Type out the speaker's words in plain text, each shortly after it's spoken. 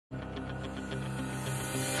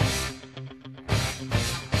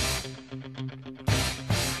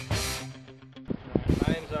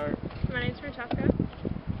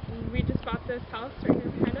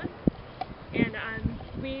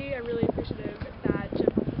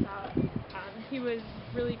was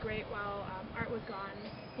really great while Art was gone.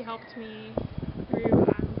 He helped me through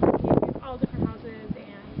looking all different houses,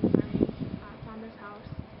 and we finally found this house.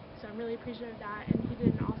 So I'm really appreciative of that, and he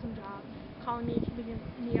did an awesome job calling me, keeping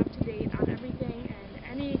me up to date on everything, and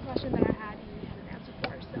any question that I had, he had an answer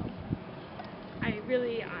for. So I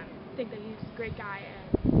really think that he's a great guy,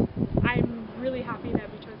 and I'm really happy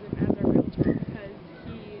that we chose him as our realtor because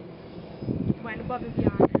he went above and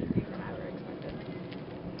beyond anything that I ever expected.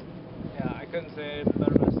 Yeah, I couldn't say it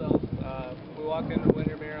better myself. We walked into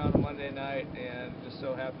Windermere on a Monday night, and just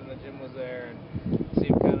so happened that Jim was there, and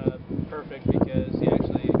seemed kind of perfect because he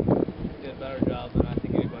actually did a better job than I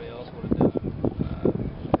think anybody else would have done.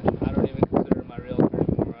 And I don't even consider him my realtor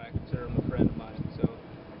anymore. I consider him a friend of mine. So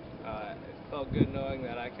it felt good knowing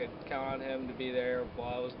that I could count on him to be there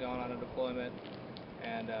while I was gone on a deployment,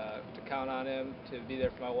 and to count on him to be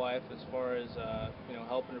there for my wife as far as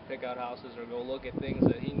helping her pick out houses or go look at things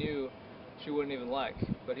that he knew she wouldn't even like,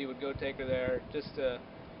 but he would go take her there just to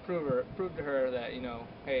prove to her that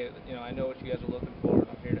hey, I know what you guys are looking for, and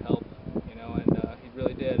I'm here to help, and he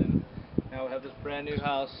really did. And now we have this brand new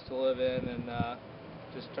house to live in, and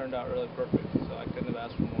just turned out really perfect. So I couldn't have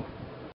asked for more.